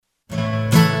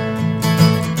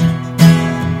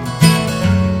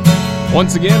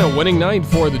Once again, a winning night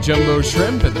for the Jumbo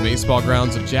Shrimp at the baseball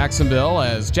grounds of Jacksonville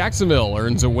as Jacksonville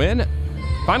earns a win.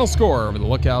 Final score over the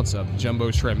Lookouts of the Jumbo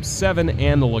Shrimp 7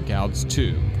 and the Lookouts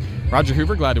 2. Roger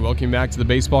Hoover, glad to welcome you back to the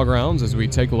baseball grounds as we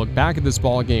take a look back at this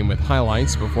ball game with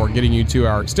highlights before getting you to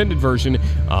our extended version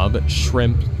of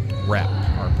Shrimp Wrap,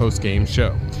 our post-game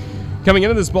show. Coming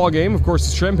into this ball game, of course,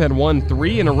 the Shrimp had won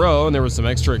 3 in a row, and there was some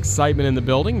extra excitement in the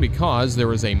building because there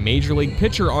was a major league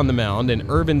pitcher on the mound in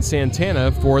Ervin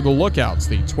Santana for the Lookouts.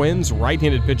 The Twins'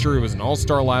 right-handed pitcher who was an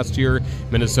all-star last year,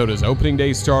 Minnesota's opening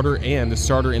day starter, and a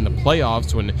starter in the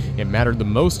playoffs when it mattered the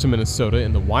most to Minnesota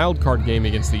in the wild card game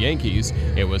against the Yankees.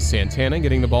 It was Santana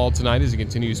getting the ball tonight as he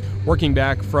continues working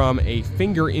back from a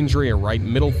finger injury, a right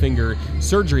middle finger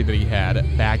surgery that he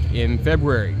had back in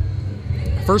February.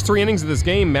 First 3 innings of this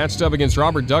game matched up against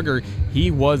Robert Duggar. He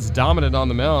was dominant on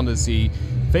the mound as he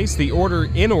faced the order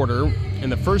in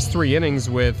the first 3 innings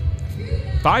with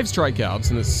 5 strikeouts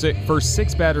in the first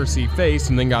 6 batters he faced,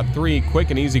 and then got 3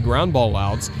 quick and easy ground ball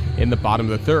outs in the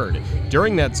bottom of the 3rd.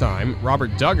 During that time,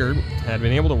 Robert Duggar had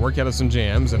been able to work out of some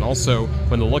jams, and also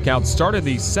when the Lookouts started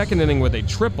the 2nd inning with a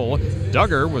triple,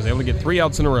 Duggar was able to get 3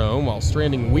 outs in a row while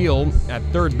stranding Wheel at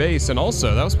third base, and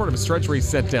also that was part of a stretch where he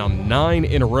set down 9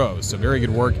 in a row, so very good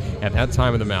work at that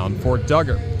time of the mound for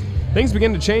Duggar. Things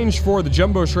begin to change for the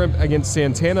Jumbo Shrimp against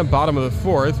Santana, bottom of the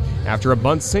 4th, after a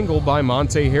bunt single by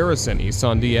Monte Harrison.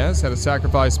 Isan Diaz had a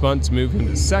sacrifice bunt to move him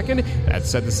to second. That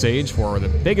set the stage for the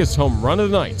biggest home run of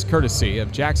the night, courtesy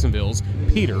of Jacksonville's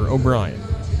Peter O'Brien.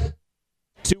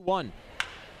 2-1.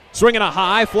 Swinging a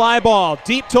high fly ball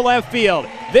deep to left field.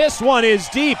 This one is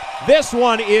deep. This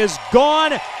one is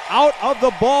gone out of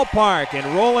the ballpark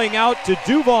and rolling out to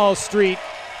Duval Street.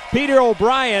 Peter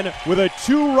O'Brien with a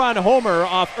 2-run homer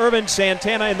off Ervin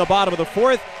Santana in the bottom of the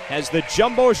 4th has the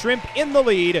Jumbo Shrimp in the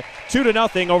lead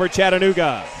 2-0 over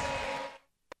Chattanooga.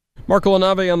 Marco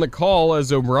Lanave on the call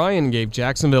as O'Brien gave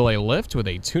Jacksonville a lift with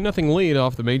a 2-0 lead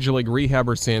off the Major League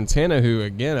rehabber Santana, who,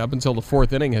 again, up until the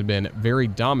 4th inning had been very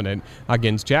dominant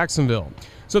against Jacksonville.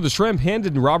 So the Shrimp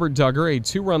handed Robert Duggar a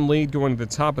 2-run lead going to the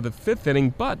top of the 5th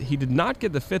inning, but he did not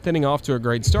get the 5th inning off to a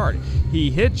great start. He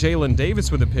hit Jalen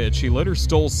Davis with a pitch. He later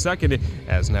stole second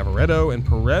as Navarreto and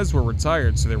Perez were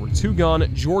retired, so there were 2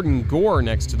 gone. Jordan Gore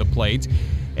next to the plate.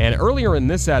 And earlier in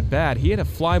this at-bat, he had a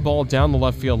fly ball down the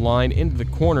left field line into the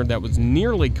corner that was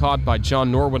nearly caught by John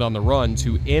Norwood on the run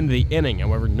to end the inning.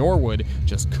 However, Norwood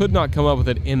just could not come up with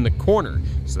it in the corner.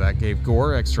 So that gave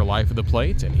Gore extra life at the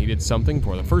plate, and he did something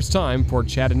for the first time for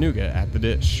Chattanooga at the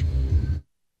dish.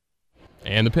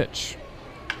 And the pitch.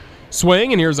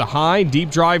 Swing, and here's a high,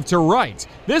 deep drive to right.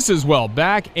 This is well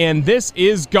back, and this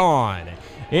is gone.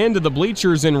 Into the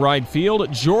bleachers in right field,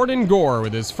 Jordan Gore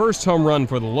with his first home run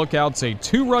for the Lookouts. A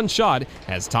 2-run shot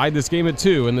has tied this game at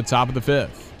 2 in the top of the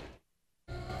 5th.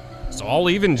 So all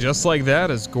even just like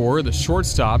that as Gore, the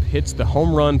shortstop, hits the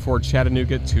home run for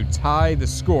Chattanooga to tie the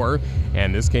score,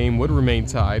 and this game would remain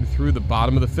tied through the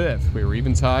bottom of the 5th. We were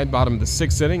even tied bottom of the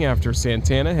 6th inning after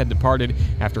Santana had departed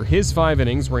after his 5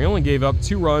 innings, where he only gave up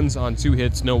 2 runs on 2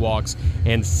 hits, no walks,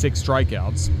 and 6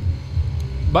 strikeouts.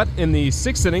 But in the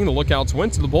 6th inning, the Lookouts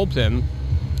went to the bullpen,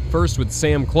 first with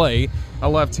Sam Clay, a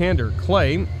left-hander.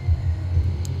 Clay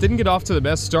didn't get off to the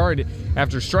best start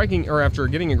after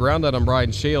getting a ground out on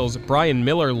Brian Shales. Brian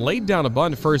Miller laid down a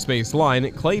bunt first base line.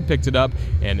 Clay picked it up,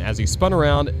 and as he spun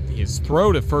around, his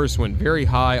throw to first went very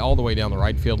high all the way down the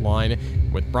right field line.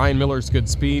 With Brian Miller's good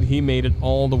speed, he made it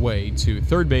all the way to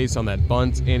third base on that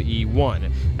bunt, and he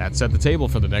won. That set the table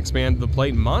for the next man to the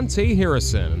plate, Monte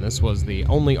Harrison, and this was the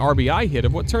only RBI hit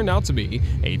of what turned out to be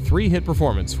a 3-hit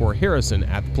performance for Harrison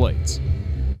at the plate.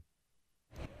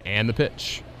 And the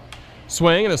pitch.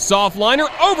 Swing and a soft liner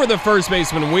over the first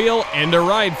baseman Wheel into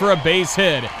right for a base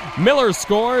hit. Miller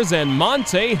scores, and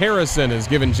Monte Harrison has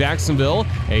given Jacksonville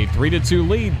a 3-2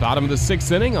 lead bottom of the 6th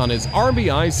inning on his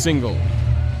RBI single.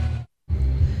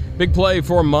 Big play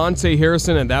for Monte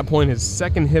Harrison, at that point his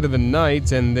 2nd hit of the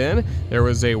night, and then there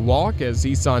was a walk as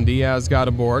Isan Diaz got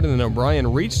aboard, and then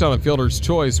O'Brien reached on a fielder's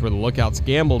choice where the Lookouts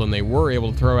gambled, and they were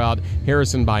able to throw out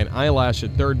Harrison by an eyelash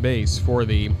at third base for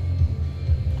the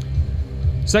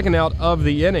 2nd out of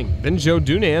the inning. Then Joe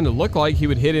Dunan looked like he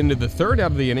would hit into the 3rd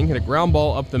out of the inning, hit a ground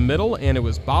ball up the middle, and it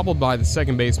was bobbled by the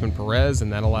 2nd baseman Perez,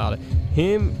 and that allowed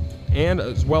him and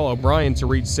as well O'Brien to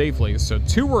reach safely. So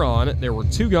 2 were on, there were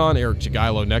 2 gone. Eric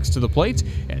Jagielo next to the plate,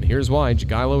 and here's why.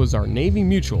 Jagielo is our Navy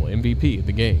Mutual MVP of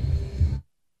the game.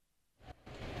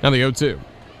 Now the 0-2.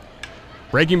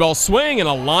 Breaking ball swing and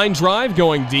a line drive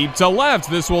going deep to left.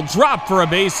 This will drop for a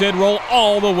base hit, roll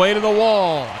all the way to the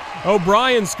wall.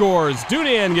 O'Brien scores.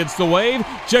 Dunan gets the wave.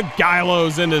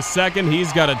 Jagailo's into second.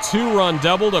 He's got a 2-run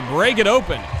double to break it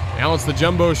open. Now it's the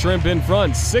Jumbo Shrimp in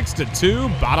front,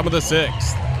 6-2, bottom of the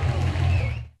 6th.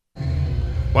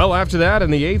 Well, after that,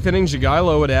 in the 8th inning,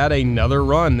 Jagielo would add another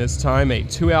run, this time a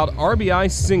 2-out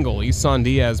RBI single. Isan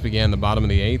Diaz began the bottom of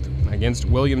the 8th against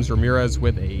Williams Ramirez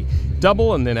with a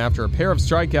double, and then after a pair of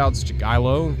strikeouts,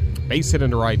 Jagielo base hit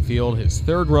into right field, his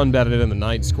 3rd run batted in the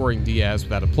ninth, scoring Diaz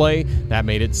without a play. That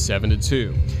made it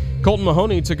 7-2. Colton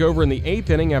Mahoney took over in the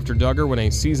 8th inning after Duggar went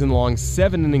a season-long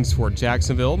 7 innings for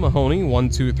Jacksonville. Mahoney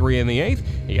 1-2-3 in the 8th.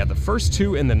 He got the first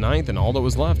 2 in the 9th, and all that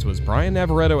was left was Brian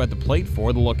Navarretto at the plate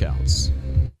for the Lookouts.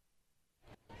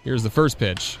 Here's the first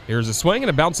pitch. Here's a swing and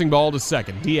a bouncing ball to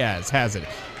second. Diaz has it.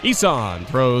 Isan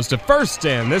throws to first,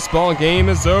 and this ball game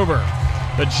is over.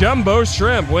 The Jumbo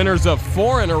Shrimp winners of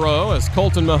 4 in a row as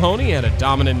Colton Mahoney had a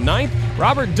dominant 9th.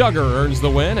 Robert Duggar earns the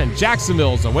win, and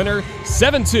Jacksonville's a winner.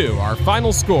 7-2, our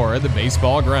final score at the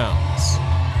baseball grounds.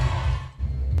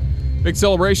 Big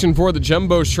celebration for the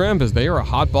Jumbo Shrimp as they are a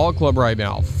hot ball club right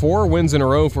now. 4 wins in a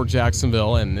row for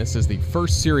Jacksonville, and this is the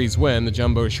first series win the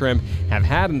Jumbo Shrimp have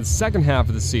had in the second half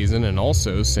of the season and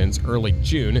also since early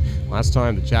June. Last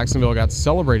time that Jacksonville got to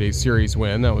celebrate a series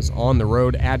win, that was on the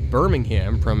road at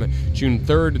Birmingham from June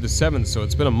 3rd to the 7th, so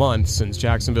it's been a month since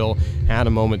Jacksonville had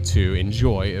a moment to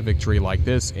enjoy a victory like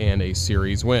this and a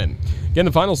series win. Again,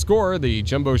 the final score, the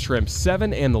Jumbo Shrimp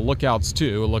 7 and the Lookouts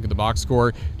 2. A look at the box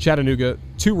score, Chattanooga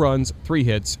 2 runs, 3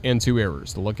 hits, and 2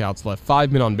 errors. The Lookouts left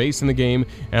 5 men on base in the game,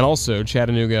 and also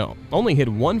Chattanooga only hit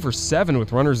 1 for 7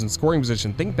 with runners in scoring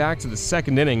position. Think back to the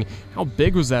 2nd inning. How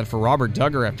big was that for Robert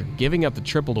Duggar after giving up the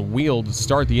triple to Wheel to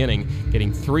start the inning,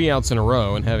 getting 3 outs in a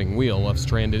row, and having Wheel left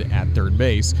stranded at third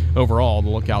base. Overall, the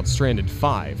Lookouts stranded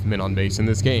 5 men on base in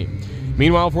this game.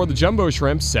 Meanwhile, for the Jumbo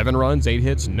Shrimp, 7 runs, 8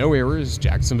 hits, no errors.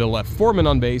 Jacksonville left 4 men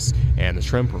on base, and the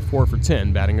Shrimp were 4 for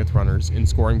 10, batting with runners in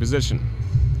scoring position.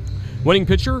 Winning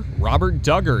pitcher, Robert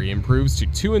Duggar. He improves to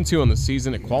 2-2 on the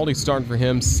season. A quality start for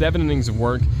him, 7 innings of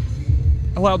work.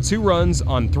 Allowed 2 runs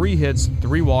on 3 hits,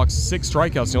 3 walks, 6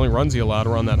 strikeouts. The only runs he allowed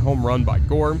were on that home run by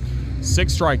Gore.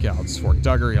 6 strikeouts for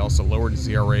Duggar. He also lowered his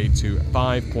ERA to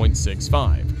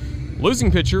 5.65.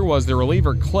 Losing pitcher was the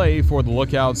reliever Clay for the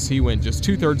Lookouts. He went just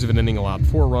 2/3 of an inning, allowed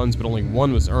 4 runs, but only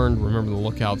 1 was earned. Remember, the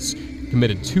Lookouts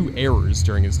committed 2 errors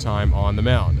during his time on the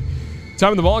mound.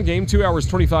 Time of the ball game, 2 hours,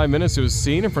 25 minutes. It was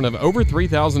seen in front of over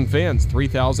 3,000 fans,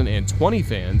 3,020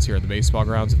 fans here at the baseball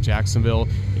grounds of Jacksonville,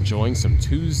 enjoying some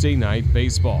Tuesday night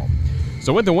baseball.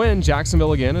 So with the win,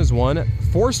 Jacksonville again has won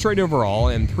 4 straight overall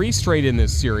and 3 straight in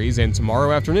this series, and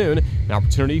tomorrow afternoon, an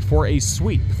opportunity for a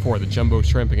sweep for the Jumbo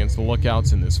Shrimp against the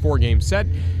Lookouts in this 4-game set.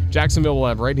 Jacksonville will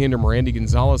have right-hander Merandy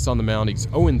Gonzalez on the mound. He's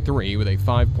 0-3 with a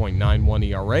 5.91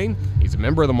 ERA. He's a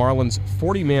member of the Marlins'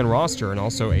 40-man roster and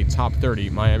also a top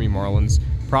 30 Miami Marlins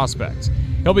prospect.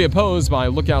 He'll be opposed by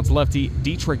Lookouts lefty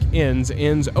Dietrich Enns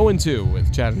 0-2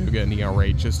 with Chattanooga and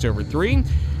ERA just over 3.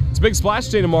 It's a big splash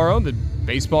day tomorrow. The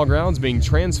baseball grounds being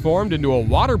transformed into a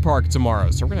water park tomorrow,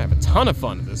 so we're going to have a ton of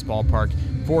fun at this ballpark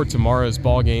for tomorrow's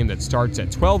ball game that starts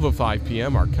at 12:05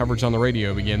 p.m. Our coverage on the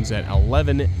radio begins at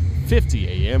 11:50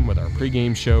 a.m. with our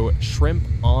pregame show Shrimp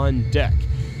on Deck.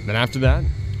 Then after that,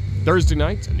 Thursday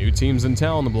night, a new team's in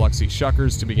town, the Biloxi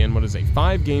Shuckers, to begin what is a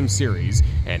 5-game series.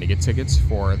 And to get tickets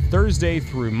for Thursday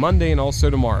through Monday and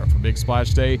also tomorrow for Big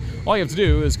Splash Day, all you have to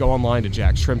do is go online to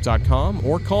jackshrimp.com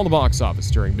or call the box office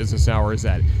during business hours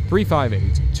at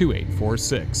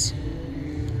 358-2846.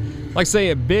 I'd like to say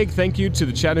a big thank you to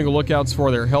the Chattanooga Lookouts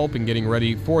for their help in getting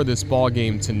ready for this ball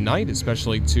game tonight,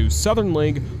 especially to Southern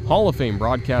League Hall of Fame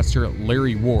broadcaster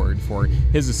Larry Ward for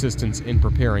his assistance in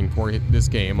preparing for this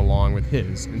game along with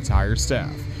his entire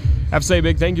staff. I have to say a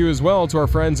big thank you as well to our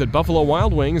friends at Buffalo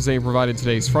Wild Wings. They provided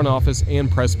today's front office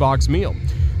and press box meal.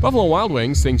 Buffalo Wild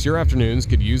Wings thinks your afternoons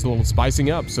could use a little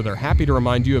spicing up, so they're happy to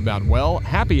remind you about, well,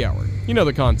 happy hour. You know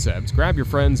the concept. Grab your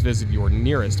friends, visit your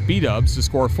nearest B-Dubs to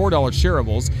score $4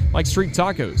 shareables like street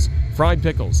tacos, fried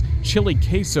pickles, chili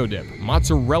queso dip,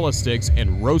 mozzarella sticks,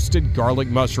 and roasted garlic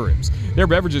mushrooms. Their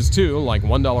beverages, too, like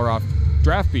 $1 off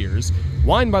draft beers,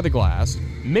 wine by the glass,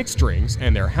 mixed drinks,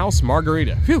 and their house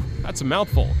margarita. Phew, that's a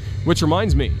mouthful. Which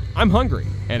reminds me, I'm hungry,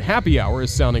 and happy hour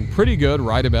is sounding pretty good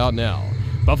right about now.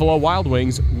 Buffalo Wild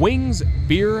Wings, wings,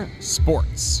 beer,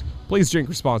 sports. Please drink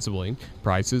responsibly.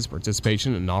 Prices,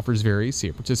 participation, and offers vary. See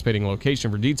a participating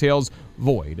location for details.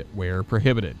 Void where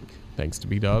prohibited. Thanks to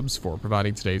B-Dubs for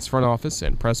providing today's front office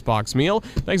and press box meal.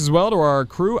 Thanks as well to our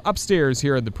crew upstairs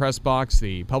here at the press box.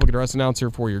 The public address announcer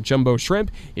for your Jumbo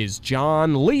Shrimp is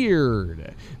John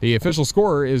Leard. The official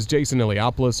scorer is Jason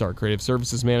Iliopoulos. Our creative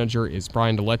services manager is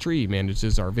Brian Deletry. He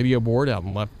manages our video board out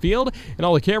in left field. And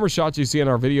all the camera shots you see on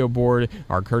our video board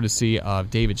are courtesy of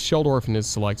David Sheldorf and his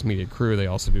Select Media crew. They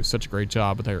also do such a great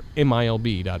job with their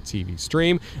MILB.TV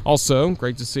stream. Also,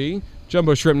 great to see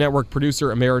Jumbo Shrimp Network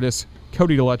producer emeritus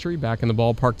Cody Deletry back in the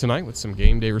ballpark tonight with some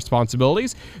game day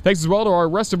responsibilities. Thanks as well to our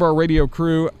rest of our radio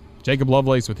crew. Jacob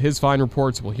Lovelace with his fine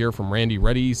reports. We'll hear from Randy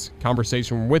Reddy's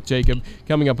conversation with Jacob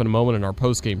coming up in a moment in our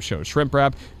postgame show, Shrimp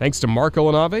Wrap. Thanks to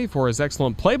Marco Lanave for his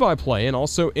excellent play-by-play and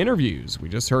also interviews. We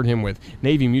just heard him with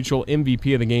Navy Mutual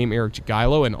MVP of the game, Eric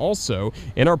Chigilo, and also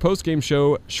in our postgame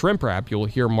show, Shrimp Wrap, you'll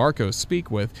hear Marco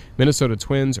speak with Minnesota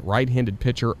Twins right-handed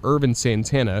pitcher Irvin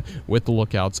Santana with the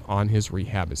Lookouts on his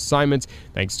rehab assignments.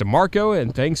 Thanks to Marco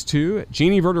and thanks to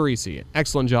Jeannie Verderisi.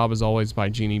 Excellent job as always by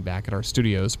Jeannie back at our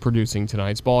studios producing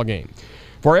tonight's ballgame.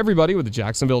 For everybody with the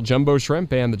Jacksonville Jumbo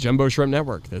Shrimp and the Jumbo Shrimp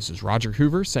Network, this is Roger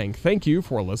Hoover saying thank you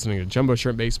for listening to Jumbo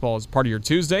Shrimp Baseball as part of your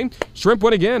Tuesday. Shrimp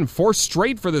win again, 4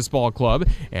 straight for this ball club,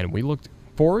 and we look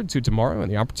forward to tomorrow and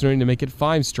the opportunity to make it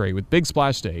 5 straight with Big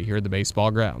Splash Day here at the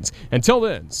baseball grounds. Until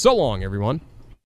then, so long, everyone.